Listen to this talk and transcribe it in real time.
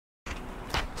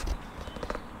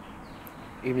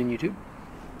Evening, YouTube.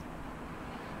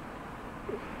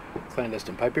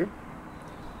 Clandestine Pipe here.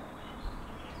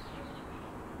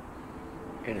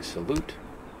 And a salute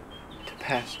to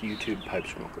past YouTube pipe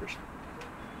smokers.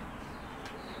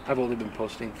 I've only been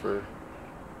posting for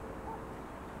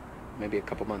maybe a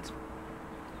couple months.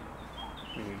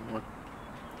 Maybe more.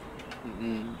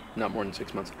 Not more than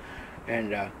 6 months.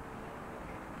 And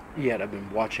yet I've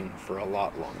been watching for a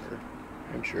lot longer.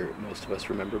 I'm sure most of us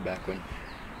remember back when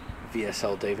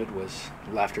VSL David was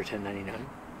Laughter 1099.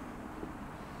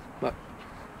 But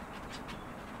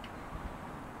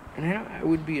and it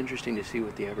would be interesting to see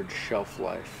what the average shelf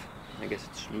life, I guess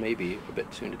it's maybe a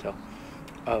bit soon to tell,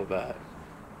 of a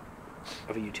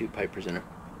YouTube pipe presenter.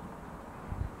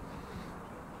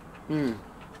 And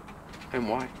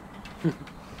why?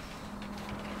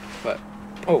 But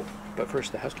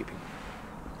first, the housekeeping.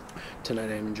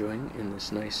 Tonight I'm enjoying in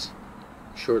this nice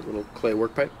short little clay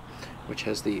work pipe, which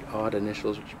has the odd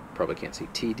initials, which you probably can't see,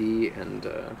 TD, and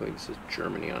I believe this is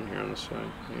Germany on here on the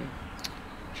side. Yeah.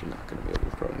 Which you're not going to be able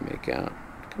to probably make out.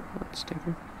 Come on,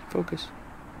 stinker. Focus.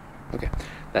 Okay,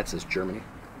 that says Germany.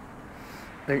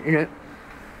 And in it,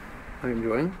 I'm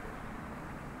enjoying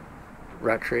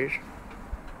Rattray's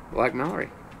Black Mallory,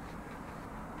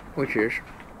 which is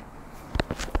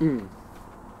one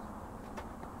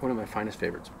of my finest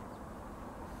favorites.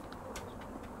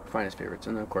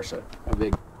 And then of course a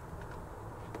big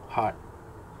hot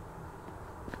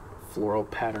floral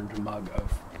patterned mug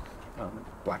of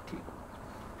black tea.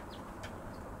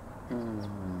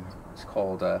 It's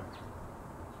called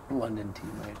London tea.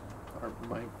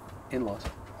 My in-laws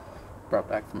brought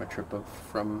back from a trip to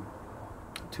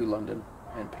London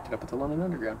and picked it up at the London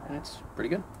Underground, and it's pretty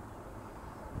good.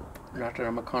 Not that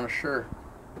I'm a connoisseur.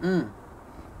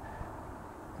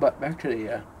 But back to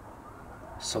the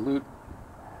salute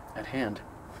at hand.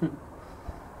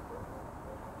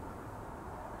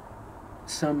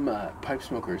 Some pipe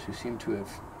smokers who seem to have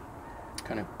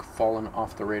kind of fallen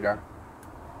off the radar.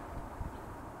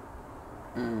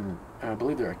 I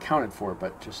believe they're accounted for,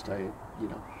 but just I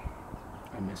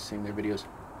miss seeing their videos.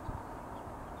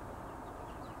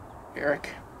 Eric,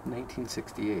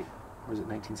 1968. Or was it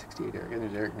 1968, Eric? I think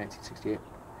it was Eric, 1968.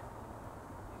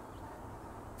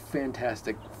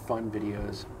 Fantastic, fun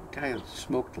videos. Guy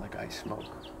smoked like I smoke.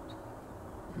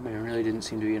 Man, really didn't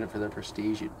seem to be in it for the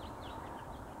prestige.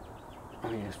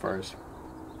 As far as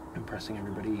impressing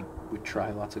everybody, he would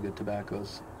try lots of good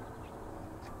tobaccos,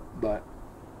 but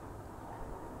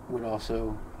would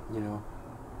also,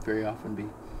 very often be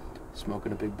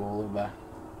smoking a big bowl of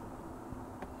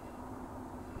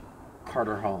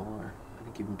Carter Hall, or I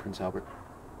think even Prince Albert,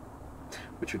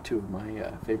 which are two of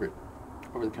my favorite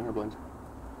over-the-counter blends.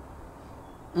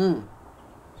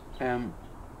 Of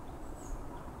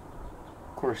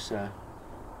course,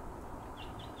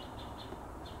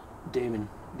 Damon,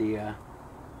 the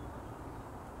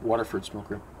Waterford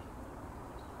smoker,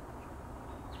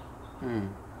 who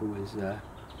was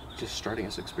just starting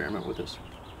this experiment with us.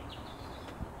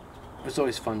 It's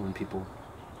always fun when people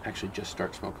actually just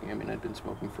start smoking. I'd been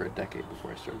smoking for a decade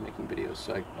before I started making videos,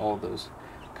 so all of those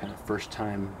kind of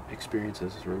first-time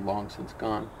experiences were long since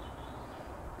gone.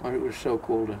 But it was so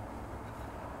cool to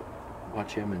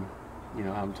watch him and,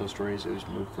 have him tell stories. It was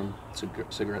moved from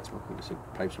cigarette smoking to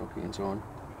pipe smoking and so on.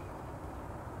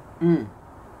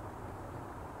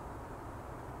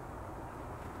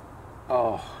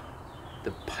 Oh,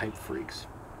 the pipe freaks.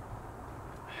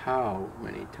 How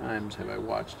many times have I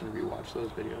watched and rewatched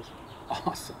those videos?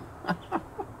 Awesome.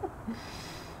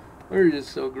 They're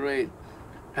just so great.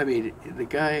 The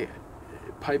guy,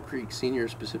 Pipe Creek Sr.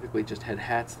 specifically, just had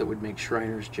hats that would make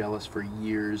Shriners jealous for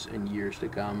years and years to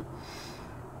come.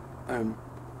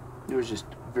 It was just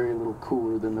very little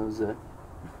cooler than those.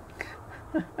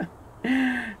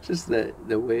 Just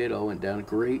the way it all went down.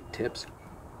 Great tips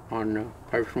on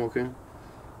pipe smoking.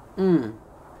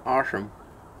 Awesome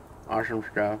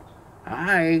stuff.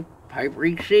 Hi, Pipe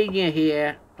Creek Senior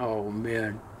here. Oh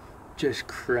man, just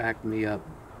cracked me up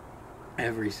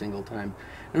every single time,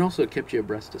 and also kept you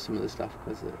abreast of some of the stuff,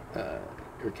 or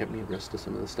kept me abreast of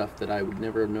some of the stuff that I would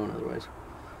never have known otherwise.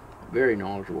 Very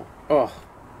knowledgeable. Oh,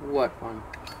 what fun!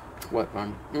 Well,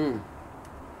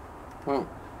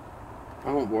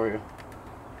 I won't bore you.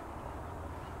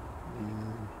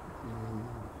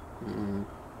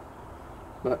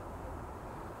 But,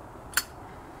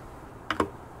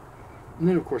 and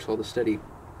then of course all the steady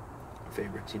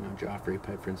favorites, Joffrey,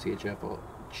 Pipe Friend, CHF,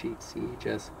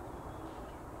 CHS,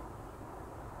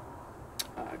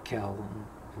 Cal,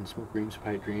 and Smoke Dreams,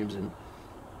 Pipe Dreams, and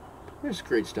there's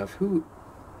great stuff. Who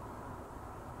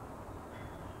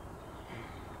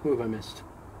have I missed?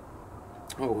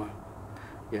 Oh,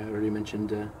 Yeah, I already mentioned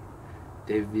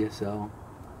Dave VSL.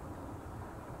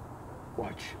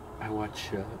 I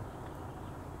watch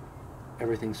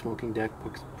everything Smoking Deck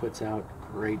puts out.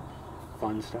 Great,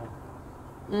 fun stuff.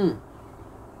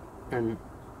 And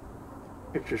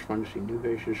it's just fun to see new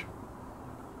faces.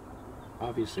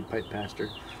 Obviously, Pipe Pastor,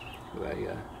 who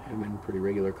I am in pretty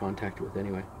regular contact with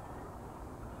anyway.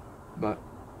 But,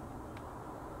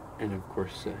 and of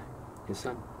course, his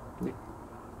son, Nick.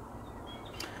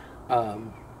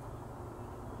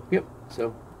 Yep,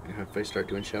 so if I start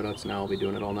doing shout-outs now, I'll be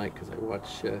doing it all night because I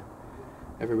watch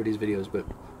everybody's videos. But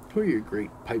who are your great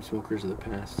pipe smokers of the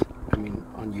past? I mean,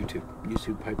 on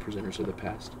YouTube pipe presenters of the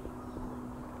past.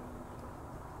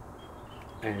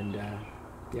 And,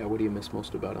 yeah, what do you miss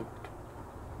most about them?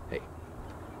 Hey,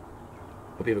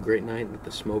 hope you have a great night and that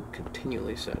the smoke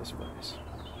continually satisfies.